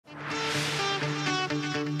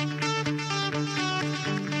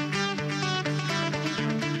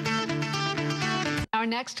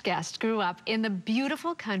next guest grew up in the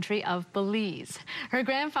beautiful country of Belize. Her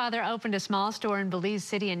grandfather opened a small store in Belize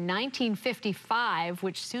City in 1955,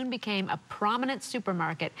 which soon became a prominent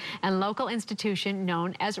supermarket and local institution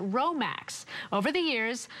known as Romax. Over the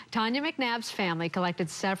years, Tanya McNab's family collected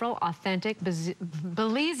several authentic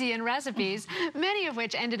Belizean recipes, many of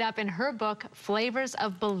which ended up in her book, Flavors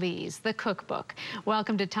of Belize, the cookbook.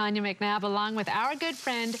 Welcome to Tanya McNab, along with our good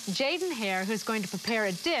friend Jaden Hair, who's going to prepare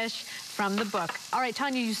a dish from the book. All right,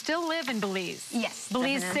 Tanya, you still live in Belize? Yes.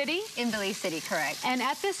 Belize City? In Belize City, correct. And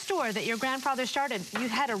at this store that your grandfather started, you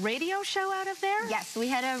had a radio show out of there? Yes, we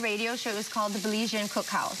had a radio show. It was called the Belizean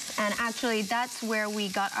Cookhouse. And actually, that's where we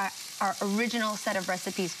got our original set of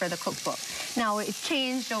recipes for the cookbook. Now, it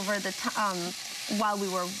changed over the while we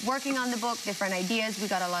were working on the book, different ideas. We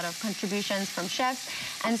got a lot of contributions from chefs.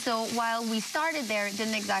 And so while we started there, it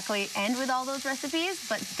didn't exactly end with all those recipes,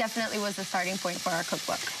 but definitely was the starting point for our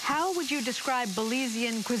cookbook. How would you describe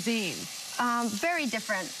Belizean cuisine? Very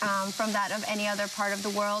different from that of any other part of the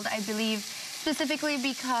world, I believe, specifically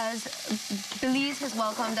because Belize has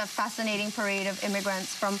welcomed a fascinating parade of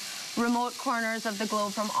immigrants from remote corners of the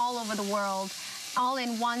globe, from all over the world, all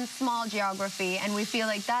in one small geography, and we feel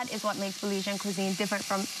like that is what makes Belizean cuisine different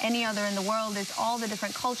from any other in the world, is all the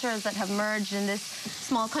different cultures that have merged in this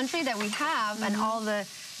small country that we have, and all the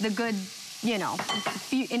good, you know,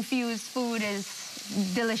 infused food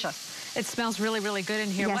is delicious. It smells really, really good in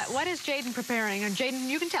here. Yes. What is Jaden preparing? And Jaden,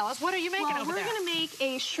 you can tell us, what are you making over there? We're going to make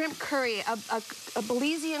a shrimp curry, a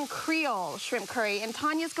Belizean Creole shrimp curry. And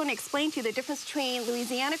Tanya's going to explain to you the difference between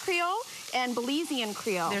Louisiana Creole and Belizean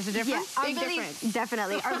Creole. There's a difference? Yes, Big difference.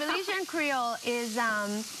 Definitely. Our Belizean Creole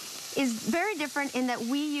is very different in that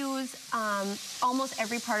we use almost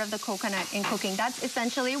every part of the coconut in cooking. That's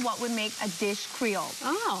essentially what would make a dish Creole.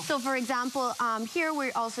 Oh. So for example, here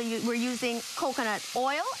we're using coconut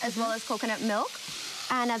oil as well as coconut milk.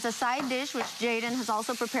 And as a side dish, which Jaden has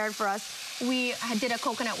also prepared for us, we did a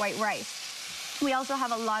coconut white rice. We also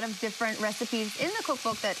have a lot of different recipes in the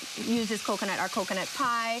cookbook that uses coconut. Our coconut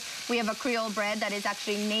pie. We have a Creole bread that is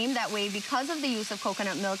actually named that way because of the use of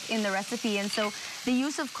coconut milk in the recipe. And so the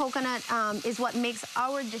use of coconut is what makes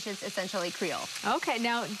our dishes essentially Creole. Okay,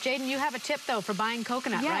 now, Jaden, you have a tip, though, for buying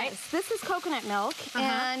coconut, right? Yes, this is coconut milk.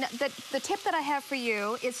 And the tip that I have for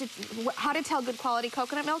you is how to tell good quality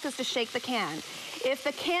coconut milk is to shake the can. If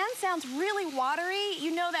the can sounds really watery,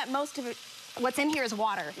 you know that most of it, what's in here is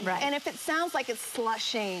water. Right. And if it sounds like it's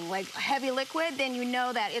slushing, like heavy liquid, then you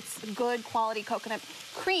know that it's good quality coconut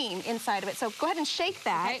cream inside of it. So go ahead and shake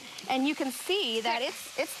that, and you can see that it's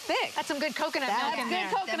thick. That's some good coconut milk in there.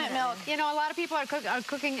 That's good coconut milk. You know, a lot of people are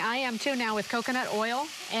cooking, I am too now, with coconut oil,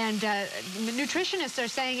 and nutritionists are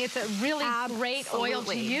saying it's a really great oil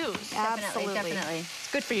to use. Definitely.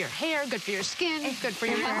 It's good for your hair, good for your skin, good for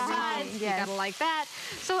your eyes. You gotta like that.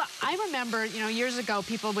 So I remember, you know, years ago,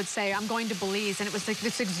 people would say, I'm going to Belize, and it was like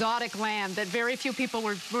this exotic land that very few people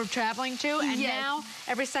were traveling to, and now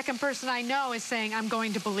every second person I know is saying, I'm going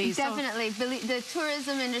to Belize. Definitely. The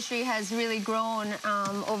tourism industry has really grown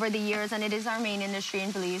over the years, and it is our main industry in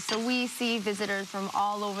Belize. So we see visitors from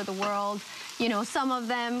all over the world. You know, some of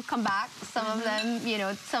them come back, some of them, you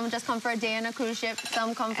know, some just come for a day on a cruise ship,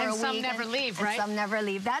 some come for a week. And some never leave, right? And some never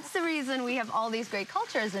leave. That's the reason we have all these great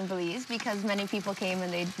cultures in Belize, because many people came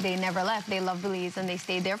and they never left. They love Belize, and they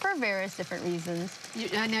stayed there for various different reasons.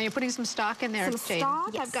 Now you're putting some stock in there, Some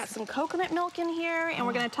stock. Yes. I've got some coconut milk in here, and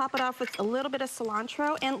we're going to top it off with a little bit of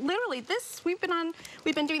cilantro. And literally, we've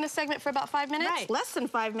been doing this segment for about 5 minutes, less than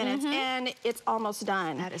 5 minutes, and it's almost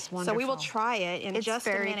done. That is wonderful. So we will try it in just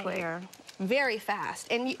a minute here. Very fast.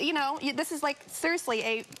 And you know, this is like seriously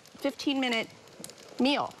a 15-minute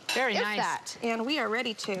meal. Very if nice. That. And we are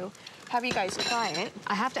ready to have you guys try it.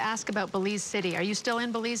 I have to ask about Belize City. Are you still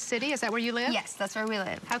in Belize City? Is that where you live? Yes, that's where we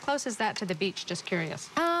live. How close is that to the beach? Just curious.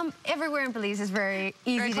 Everywhere in Belize is very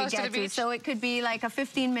easy to get to. So it could be like a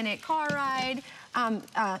 15-minute car ride,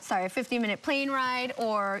 sorry, a 15-minute plane ride,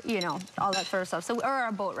 or, you know, all that sort of stuff. So, or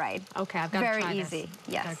a boat ride. Okay, I've got to try this. Very easy,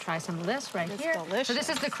 yes. I've got to try some of this right here. Delicious. So this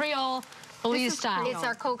is the Creole Belize style. It's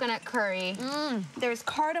our coconut curry. There's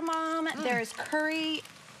cardamom, there's curry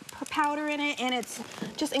powder in it, and it's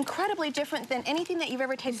just incredibly different than anything that you've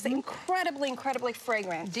ever tasted. Incredibly, incredibly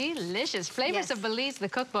fragrant. Delicious. Flavors of Belize, the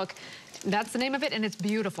cookbook. That's the name of it, and it's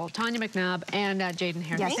beautiful. Tanya McNab and Jaden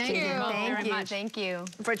Hair. Yes, Thank you very much. Thank you.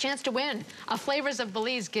 For a chance to win a Flavors of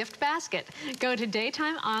Belize gift basket, go to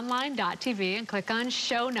daytimeonline.tv and click on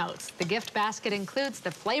Show Notes. The gift basket includes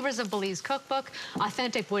the Flavors of Belize cookbook,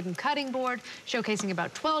 authentic wooden cutting board showcasing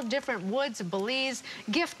about 12 different woods of Belize,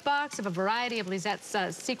 gift box of a variety of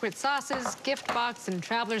Lizette's secret sauces, gift box and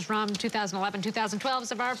Traveler's Rum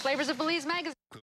 2011-2012s of our Flavors of Belize magazine.